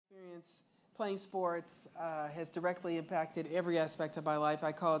experience playing sports has directly impacted every aspect of my life.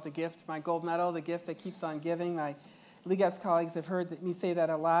 I call it the gift, my gold medal, the gift that keeps on giving. My League Ups colleagues have heard me say that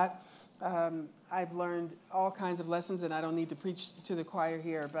a lot. I've learned all kinds of lessons, and I don't need to preach to the choir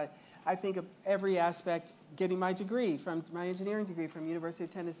here, but I think of every aspect, getting my degree, from my engineering degree from University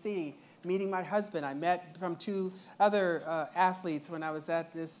of Tennessee, meeting my husband. I met from 2 other athletes when I was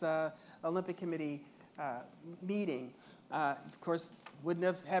at this Olympic Committee meeting. Of course, wouldn't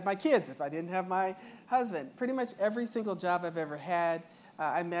have had my kids if I didn't have my husband. Pretty much every single job I've ever had,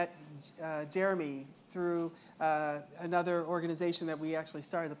 I met Jeremy through another organization that we actually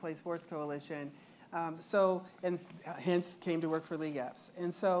started, the Play Sports Coalition. And hence came to work for League Ups.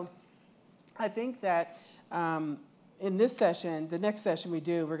 And so I think that in this session, the next session we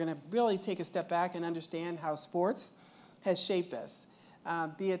do, we're going to really take a step back and understand how sports has shaped us,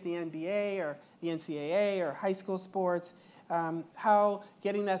 be it the NBA or the NCAA or high school sports, how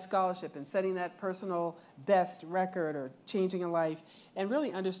getting that scholarship and setting that personal best record or changing a life, and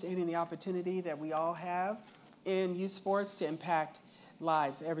really understanding the opportunity that we all have in youth sports to impact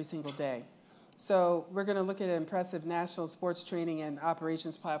lives every single day. So we're going to look at an impressive national sports training and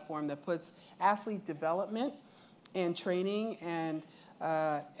operations platform that puts athlete development and training and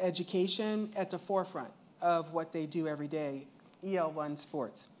education at the forefront of what they do every day, EL1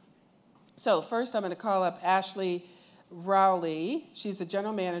 Sports. So first I'm going to call up Ashlie Rowley. She's the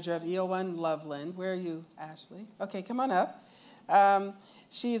general manager of EL1 Loveland. Where are you, Ashlie? Okay, come on up.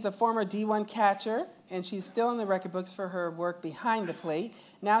 She is a former D1 catcher, and she's still in the record books for her work behind the plate.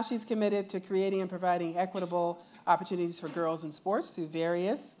 Now she's committed to creating and providing equitable opportunities for girls in sports through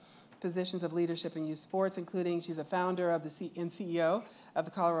various positions of leadership in youth sports, including she's a founder of and CEO of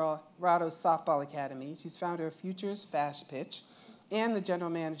the Colorado Softball Academy. She's founder of Futures Fast Pitch and the general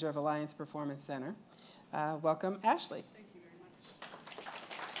manager of Alliance Performance Center. Welcome, Ashlie. Thank you very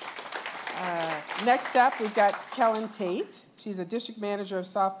much. Next up, we've got Kellyn Tate. She's a district manager of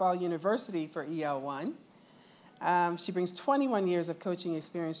Softball University for EL1. She brings 21 years of coaching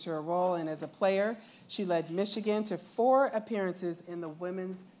experience to her role, and as a player, she led Michigan to 4 appearances in the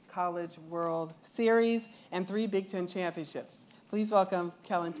Women's College World Series and 3 Big Ten championships. Please welcome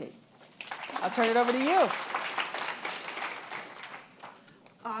Kellyn Tate. I'll turn it over to you.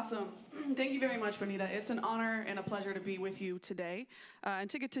 Awesome. Thank you very much, Bonita. It's an honor and a pleasure to be with you today and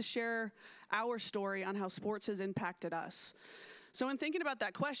to get to share our story on how sports has impacted us. So in thinking about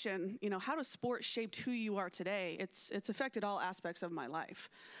that question, how does sport shape who you are today? It's affected all aspects of my life.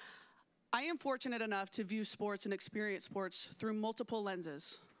 I am fortunate enough to view sports and experience sports through multiple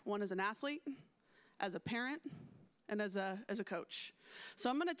lenses. One as an athlete, as a parent, and as a coach. So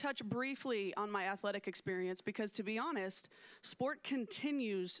I'm going to touch briefly on my athletic experience because, to be honest, sport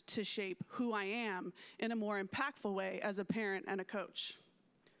continues to shape who I am in a more impactful way as a parent and a coach.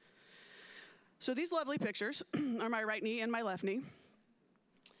 So these lovely pictures are my right knee and my left knee.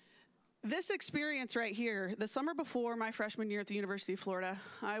 This experience right here, the summer before my freshman year at the University of Florida,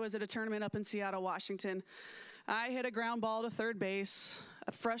 I was at a tournament up in Seattle, Washington. I hit a ground ball to third base,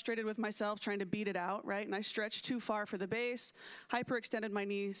 frustrated with myself trying to beat it out, right? And I stretched too far for the base, hyperextended my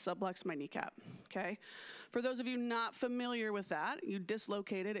knee, subluxed my kneecap, okay? For those of you not familiar with that, you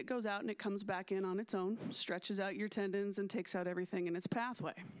dislocate it, it goes out and it comes back in on its own, stretches out your tendons and takes out everything in its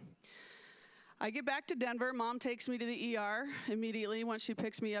pathway. I get back to Denver, Mom takes me to the ER immediately once she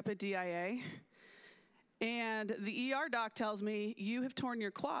picks me up at DIA. And the ER doc tells me, you have torn your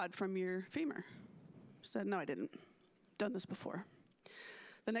quad from your femur. I said, no, I didn't. Done this before.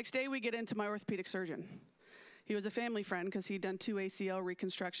 The next day we get into my orthopedic surgeon. He was a family friend because he'd done 2 ACL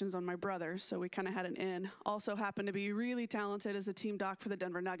reconstructions on my brother, so we kind of had an in. Also happened to be really talented as a team doc for the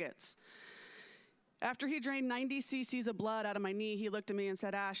Denver Nuggets. After he drained 90 cc's of blood out of my knee, he looked at me and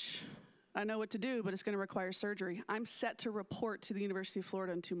said, Ash, I know what to do, but it's going to require surgery. I'm set to report to the University of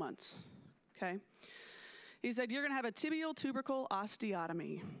Florida in 2 months, okay? He said, you're going to have a tibial tubercle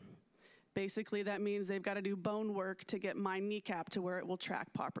osteotomy. Basically, that means they've got to do bone work to get my kneecap to where it will track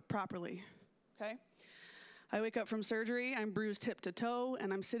properly, okay? I wake up from surgery, I'm bruised hip to toe,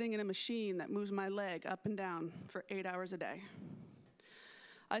 and I'm sitting in a machine that moves my leg up and down for 8 hours a day.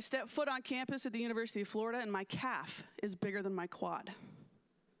 I step foot on campus at the University of Florida, and my calf is bigger than my quad,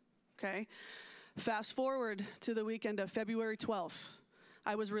 okay? Fast forward to the weekend of February 12th.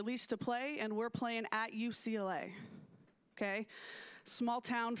 I was released to play, and we're playing at UCLA, okay? Small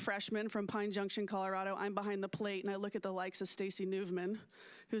town freshman from Pine Junction, Colorado. I'm behind the plate, and I look at the likes of Stacy Newman,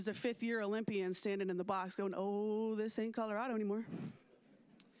 who's a 5th-year Olympian standing in the box going, oh, this ain't Colorado anymore.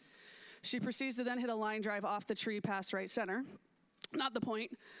 She proceeds to then hit a line drive off the tree past right center. Not the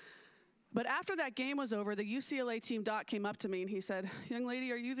point. But after that game was over, the UCLA team doc came up to me and he said, "Young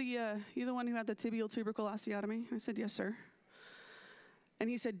lady, are you the one who had the tibial tubercle osteotomy?" I said, "Yes, sir." And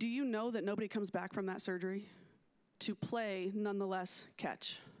he said, "Do you know that nobody comes back from that surgery to play, nonetheless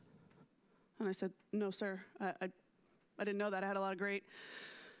catch?" And I said, "No, sir. I didn't know that. I had a lot of great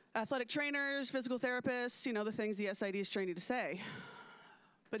athletic trainers, physical therapists, you know, the things the SIDs train you to say."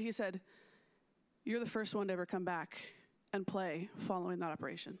 But he said, "You're the first one to ever come back and play following that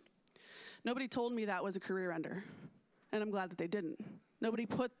operation." Nobody told me that was a career ender, and I'm glad that they didn't. Nobody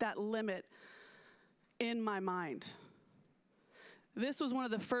put that limit in my mind. This was one of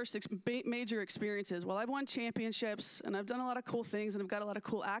the first major experiences. While I've won championships and I've done a lot of cool things and I've got a lot of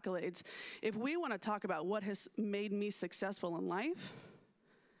cool accolades, if we want to talk about what has made me successful in life,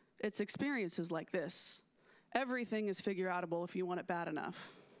 it's experiences like this. Everything is figure-outable if you want it bad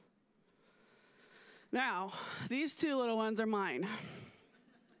enough. Now, these two little ones are mine.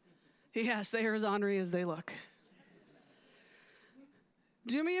 Yes, they are as ornery as they look.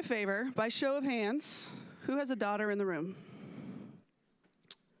 Do me a favor, by show of hands, who has a daughter in the room?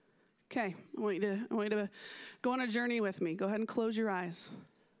 Okay, I want you to go on a journey with me. Go ahead and close your eyes.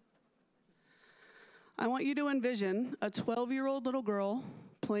 I want you to envision a 12-year-old little girl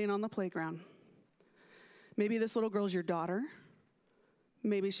playing on the playground. Maybe this little girl's your daughter.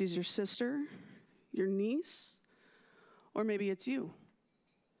 Maybe she's your sister, your niece, or maybe it's you.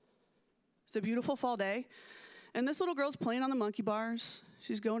 It's a beautiful fall day, and this little girl's playing on the monkey bars.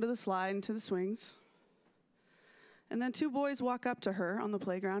 She's going to the slide and to the swings. And then two boys walk up to her on the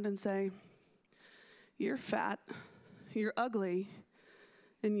playground and say, "You're fat, you're ugly,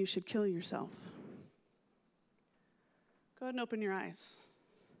 and you should kill yourself." Go ahead and open your eyes.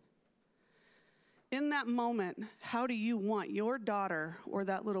 In that moment, how do you want your daughter or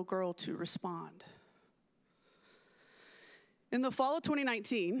that little girl to respond? In the fall of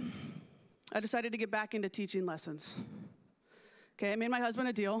 2019, I decided to get back into teaching lessons. Okay, I made my husband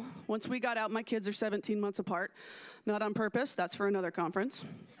a deal. Once we got out, my kids are 17 months apart. Not on purpose, that's for another conference.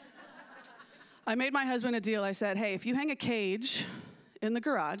 I made my husband a deal. I said, "Hey, if you hang a cage in the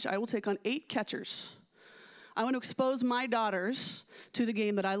garage, I will take on 8 catchers. I want to expose my daughters to the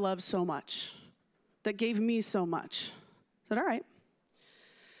game that I love so much, that gave me so much." I said, "All right."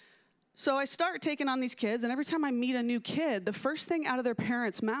 So I start taking on these kids, and every time I meet a new kid, the first thing out of their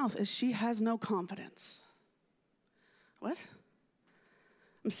parents' mouth is, "She has no confidence." What?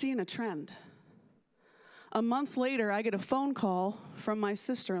 I'm seeing a trend. A month later, I get a phone call from my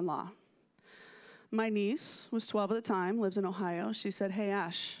sister-in-law. My niece was 12 at the time, lives in Ohio. She said, "Hey,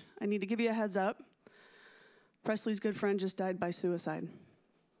 Ash, I need to give you a heads up. Presley's good friend just died by suicide."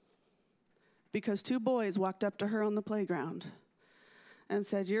 Because 2 boys walked up to her on the playground and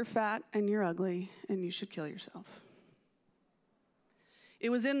said, "You're fat and you're ugly and you should kill yourself." It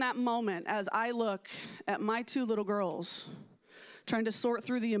was in that moment, as I look at my 2 little girls trying to sort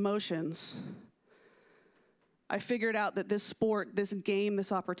through the emotions, I figured out that this sport, this game,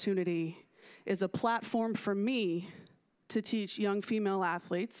 this opportunity is a platform for me to teach young female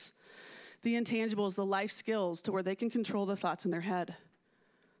athletes the intangibles, the life skills, to where they can control the thoughts in their head,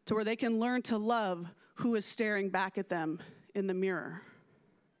 to where they can learn to love who is staring back at them in the mirror.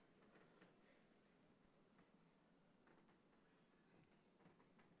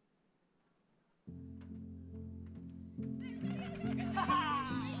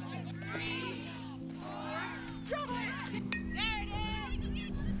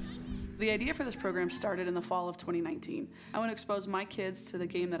 The idea for this program started in the fall of 2019. I want to expose my kids to the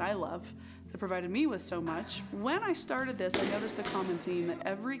game that I love, that provided me with so much. When I started this, I noticed a common theme that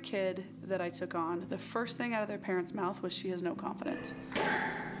every kid that I took on, the first thing out of their parents' mouth was, "She has no confidence."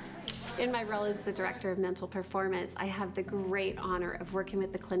 In my role as the Director of Mental Performance, I have the great honor of working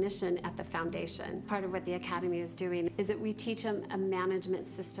with the clinician at the foundation. Part of what the Academy is doing is that we teach them a management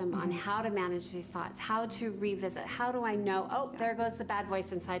system on how to manage these thoughts, how to revisit, how do I know, oh, there goes the bad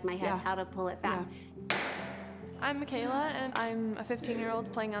voice inside my head, how to pull it back. I'm Michaela, and I'm a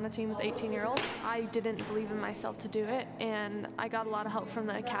 15-year-old playing on a team with 18-year-olds. I didn't believe in myself to do it, and I got a lot of help from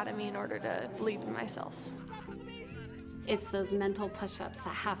the Academy in order to believe in myself. It's those mental push-ups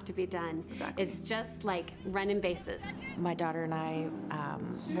that have to be done. Exactly. It's just like running bases. My daughter and I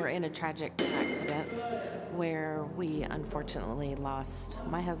were in a tragic accident where we unfortunately lost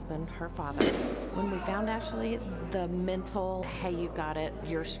my husband, her father. When we found Ashlie, the mental, "Hey, you got it,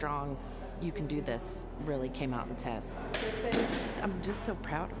 you're strong, you can do this," really came out in tests. I'm just so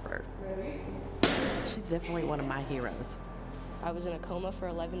proud of her. She's definitely one of my heroes. I was in a coma for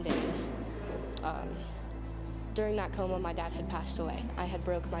 11 days. During that coma, my dad had passed away. I had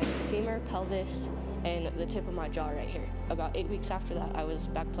broke my femur, pelvis, and the tip of my jaw right here. About 8 weeks after that, I was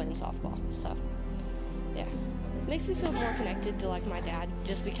back playing softball, so yeah. Makes me feel more connected to like my dad,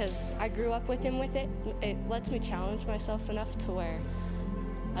 just because I grew up with him with it. It lets me challenge myself enough to where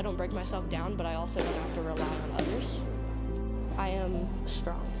I don't break myself down, but I also don't have to rely on others. I Am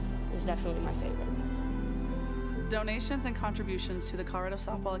Strong is definitely my favorite. Donations and contributions to the Colorado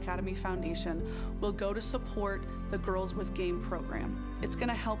Softball Academy Foundation will go to support the Girls with Game program. It's going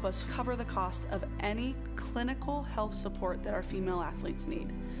to help us cover the cost of any clinical health support that our female athletes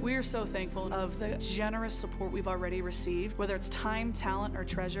need. We are so thankful of the generous support we've already received, whether it's time, talent, or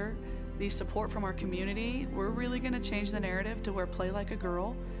treasure. The support from our community, we're really going to change the narrative to where play like a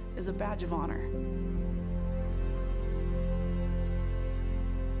girl is a badge of honor.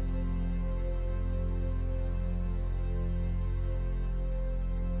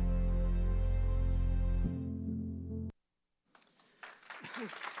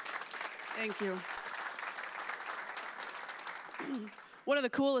 Thank you. One of the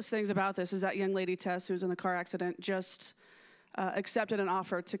coolest things about this is that young lady, Tess, who's in the car accident, just accepted an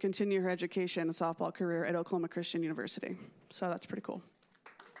offer to continue her education and softball career at Oklahoma Christian University. So that's pretty cool.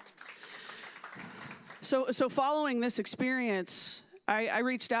 So following this experience, I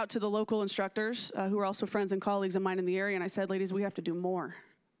reached out to the local instructors who are also friends and colleagues of mine in the area, and I said, ladies, we have to do more.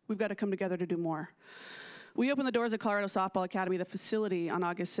 We've got to come together to do more. We opened the doors of Colorado Softball Academy, the facility, on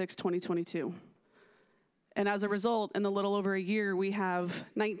August 6, 2022. And as a result, in a little over a year, we have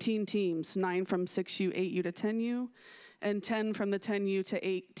 19 teams, 9 from 6U, 8U to 10U, and 10 from the 10U to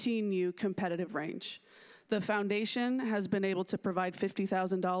 18U competitive range. The foundation has been able to provide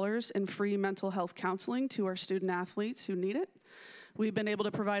 $50,000 in free mental health counseling to our student athletes who need it. We've been able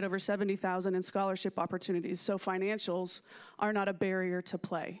to provide over $70,000 in scholarship opportunities, so financials are not a barrier to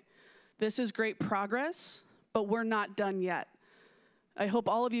play. This is great progress, but we're not done yet. I hope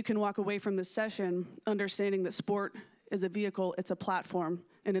all of you can walk away from this session understanding that sport is a vehicle, it's a platform,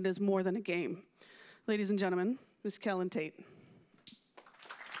 and it is more than a game. Ladies and gentlemen, Ms. Kellyn Tate.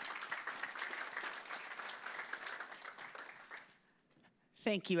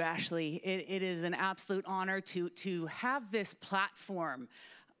 Thank you, Ashlie. It is an absolute honor to have this platform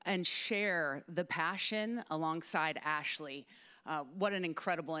and share the passion alongside Ashlie. What an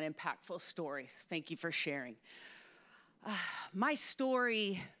incredible and impactful story. Thank you for sharing. My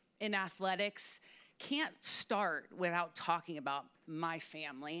story in athletics can't start without talking about my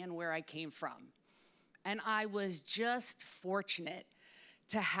family and where I came from. And I was just fortunate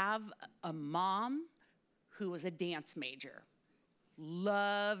to have a mom who was a dance major,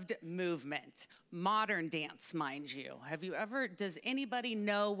 loved movement, modern dance, mind you. Does anybody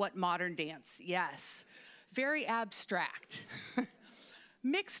know what modern dance? Yes. Very abstract,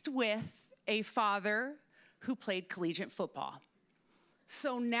 mixed with a father who played collegiate football.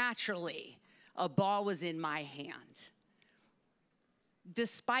 So naturally, a ball was in my hand.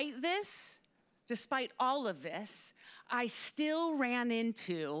 Despite all of this, I still ran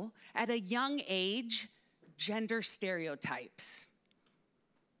into, at a young age, gender stereotypes.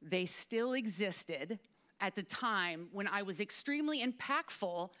 They still existed at the time when I was extremely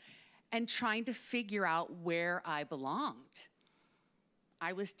impactful and trying to figure out where I belonged.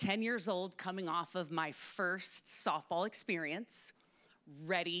 I was 10 years old, coming off of my first softball experience,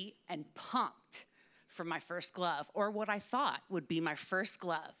 ready and pumped for my first glove, or what I thought would be my first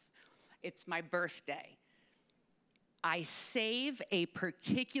glove. It's my birthday. I save a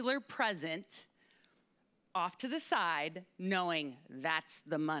particular present off to the side, knowing that's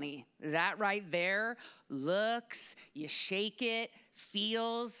the money. That right there looks, you shake it,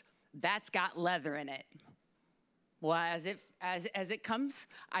 feels, that's got leather in it. Well, as it comes,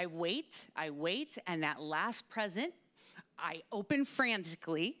 I wait, and that last present, I open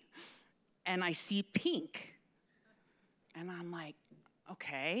frantically, and I see pink. And I'm like,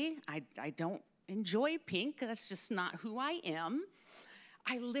 okay, I don't enjoy pink. That's just not who I am.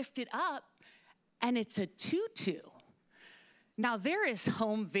 I lift it up, and it's a tutu. Now, there is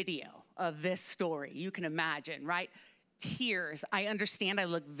home video of this story. You can imagine, right? Tears. I understand I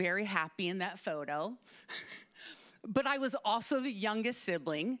look very happy in that photo. But I was also the youngest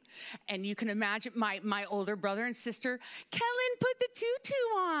sibling, and you can imagine my older brother and sister, Kellyn, put the tutu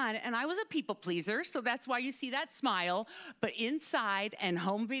on. And I was a people pleaser, so that's why you see that smile. But inside and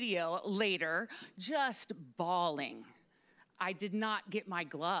home video later, just bawling. I did not get my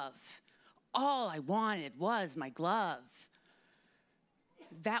glove. All I wanted was my glove.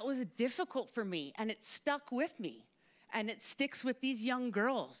 That was difficult for me, and it stuck with me. And it sticks with these young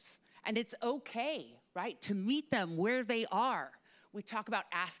girls. And it's okay, right, to meet them where they are. We talk about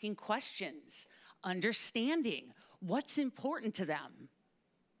asking questions, understanding what's important to them.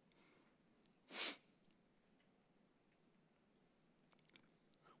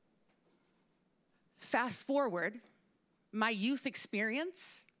 Fast forward, my youth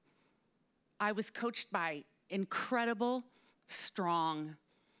experience, I was coached by incredible, strong,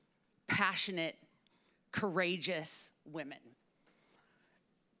 passionate, courageous women.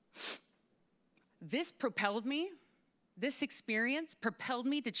 This experience propelled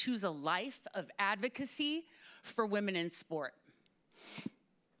me to choose a life of advocacy for women in sport.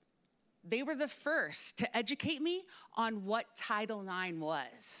 They were the first to educate me on what Title IX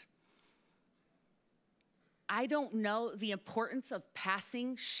was. I don't know the importance of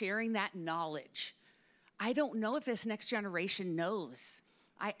sharing that knowledge. I don't know if this next generation knows.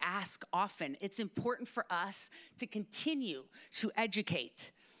 I ask often. It's important for us to continue to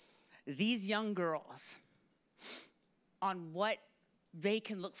educate these young girls on what they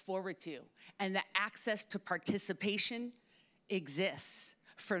can look forward to, and the access to participation exists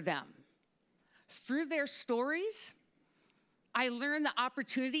for them. Through their stories, I learned the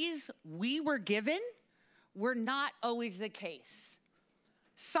opportunities we were given were not always the case.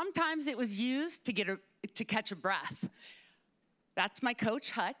 Sometimes it was used to catch a breath. That's my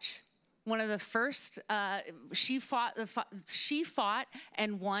coach, Hutch. One of the first, she fought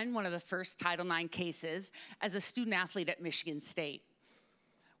and won one of the first Title IX cases as a student athlete at Michigan State.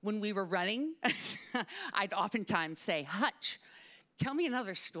 When we were running, I'd oftentimes say, Hutch, tell me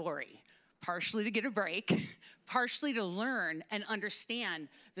another story, partially to get a break, partially to learn and understand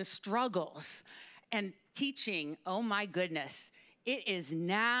the struggles and teaching. Oh my goodness, it is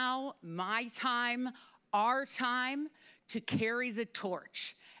now my time, our time, to carry the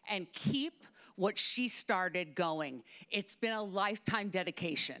torch and keep what she started going. It's been a lifetime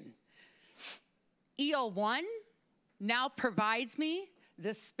dedication. EL1 now provides me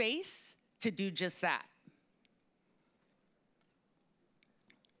the space to do just that.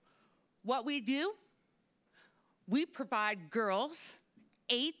 What we do, we provide girls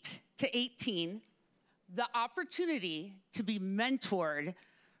 8 to 18 the opportunity to be mentored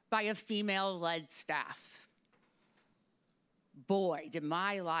by a female-led staff. Boy, did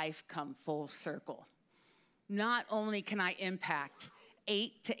my life come full circle. Not only can I impact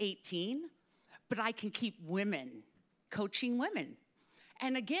 8 to 18, but I can keep women, coaching women.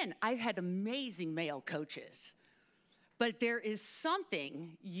 And again, I've had amazing male coaches, but there is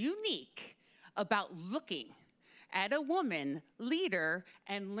something unique about looking at a woman leader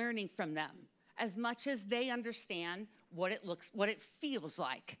and learning from them, as much as they understand what it feels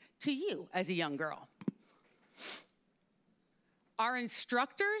like to you as a young girl. Our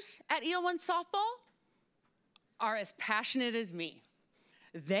instructors at EL1 softball are as passionate as me.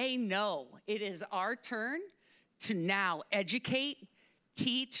 They know it is our turn to now educate,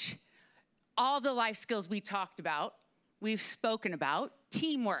 teach, all the life skills we talked about, we've spoken about.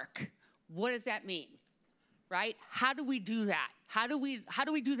 Teamwork, what does that mean, right? How do we do that? How do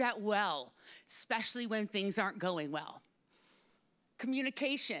we do that well, especially when things aren't going well?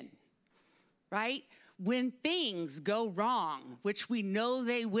 Communication, right? When things go wrong, which we know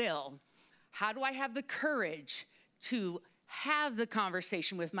they will, how do I have the courage to have the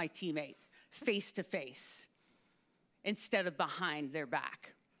conversation with my teammate face to face instead of behind their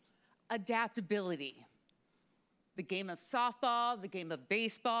back? Adaptability. The game of softball, the game of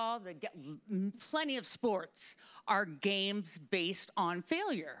baseball, plenty of sports are games based on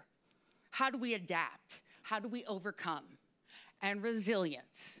failure. How do we adapt? How do we overcome? And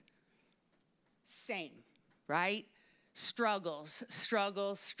resilience. Same, right? Struggles,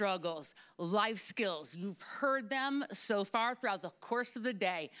 struggles, struggles, life skills. You've heard them so far throughout the course of the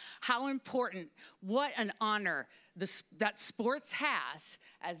day. How important, what an honor that sports has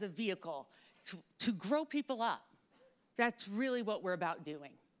as a vehicle to grow people up. That's really what we're about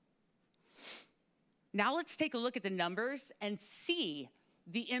doing. Now let's take a look at the numbers and see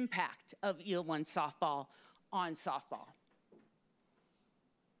the impact of EL1 softball on softball.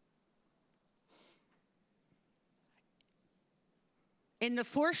 In the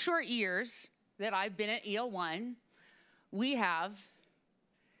 4 short years that I've been at EL1, we have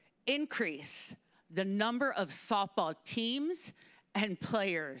increased the number of softball teams and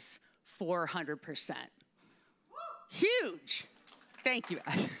players 400%. Huge. Thank you.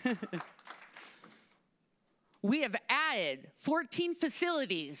 We have added 14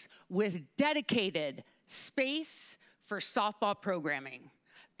 facilities with dedicated space for softball programming.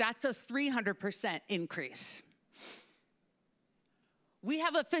 That's a 300% increase. We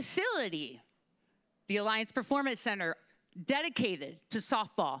have a facility, the Alliance Performance Center, dedicated to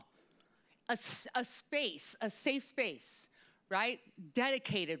softball, a space, a safe space, right?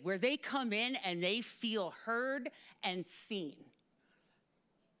 Dedicated, where they come in and they feel heard and seen.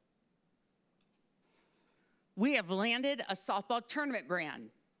 We have landed a softball tournament brand,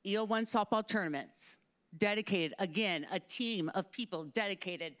 EL1 softball tournaments. Dedicated, again, a team of people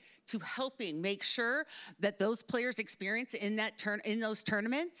dedicated to helping make sure that those players' experience in those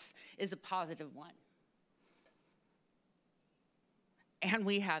tournaments is a positive one. And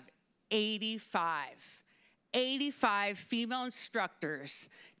we have 85 female instructors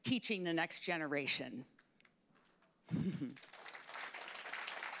teaching the next generation.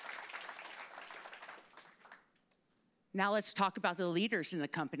 Now let's talk about the leaders in the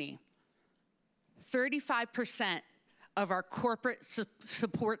company. 35% of our corporate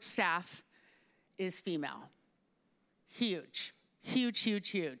support staff is female. Huge, huge, huge,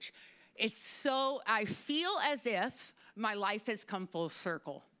 huge. It's so, I feel as if my life has come full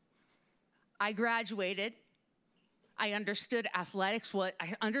circle. I graduated. I understood athletics,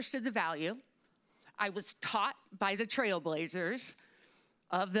 I understood the value. I was taught by the trailblazers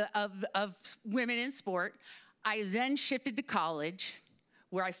of women in sport. I then shifted to college,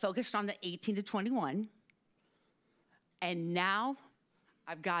 where I focused on the 18 to 21. And now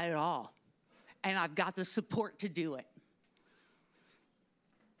I've got it all. And I've got the support to do it.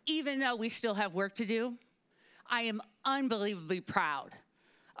 Even though we still have work to do, I am unbelievably proud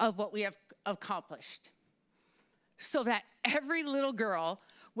of what we have accomplished. So that every little girl,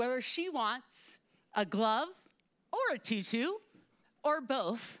 whether she wants a glove or a tutu or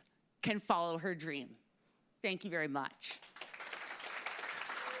both, can follow her dream. Thank you very much.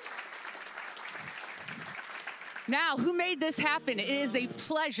 Now, who made this happen? It is a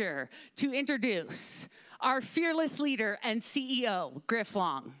pleasure to introduce our fearless leader and CEO, Griff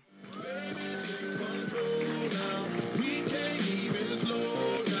Long.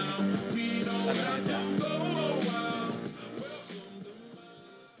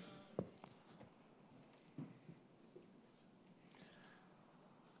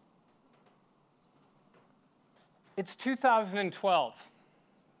 It's 2012.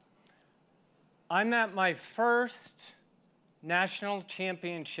 I'm at my first national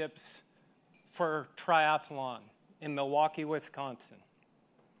championships for triathlon in Milwaukee, Wisconsin.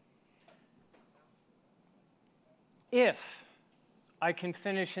 If I can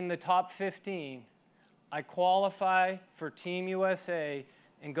finish in the top 15, I qualify for Team USA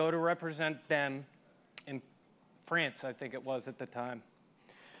and go to represent them in France, I think it was at the time.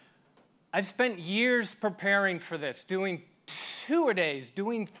 I've spent years preparing for this, doing 2-a-days,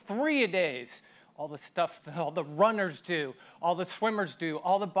 doing 3-a-days, all the stuff that all the runners do, all the swimmers do,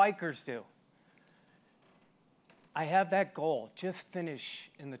 all the bikers do. I have that goal, just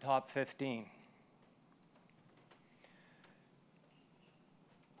finish in the top 15.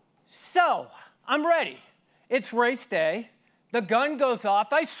 So, I'm ready. It's race day. The gun goes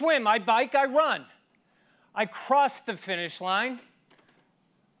off. I swim, I bike, I run. I cross the finish line.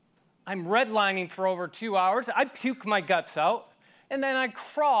 I'm redlining for over 2 hours. I puke my guts out. And then I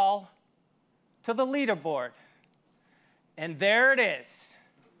crawl to the leaderboard. And there it is.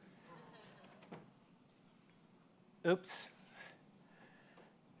 Oops.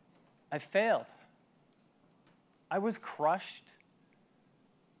 I failed. I was crushed.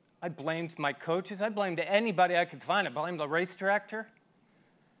 I blamed my coaches. I blamed anybody I could find. I blamed the race director.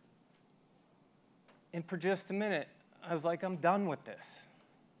 And for just a minute, I was like, I'm done with this.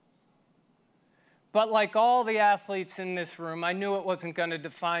 But like all the athletes in this room, I knew it wasn't going to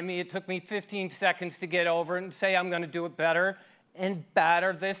define me. It took me 15 seconds to get over it and say I'm going to do it better and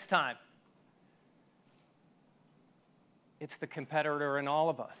badder this time. It's the competitor in all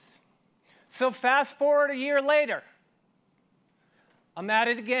of us. So fast forward a year later. I'm at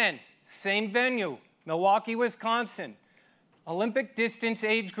it again. Same venue, Milwaukee, Wisconsin. Olympic distance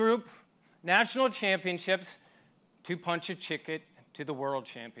age group, national championships, to punch a ticket to the world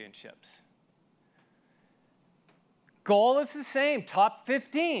championships. Goal is the same, top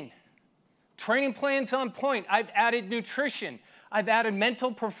 15. Training plans on point. I've added nutrition. I've added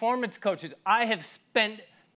mental performance coaches. I have spent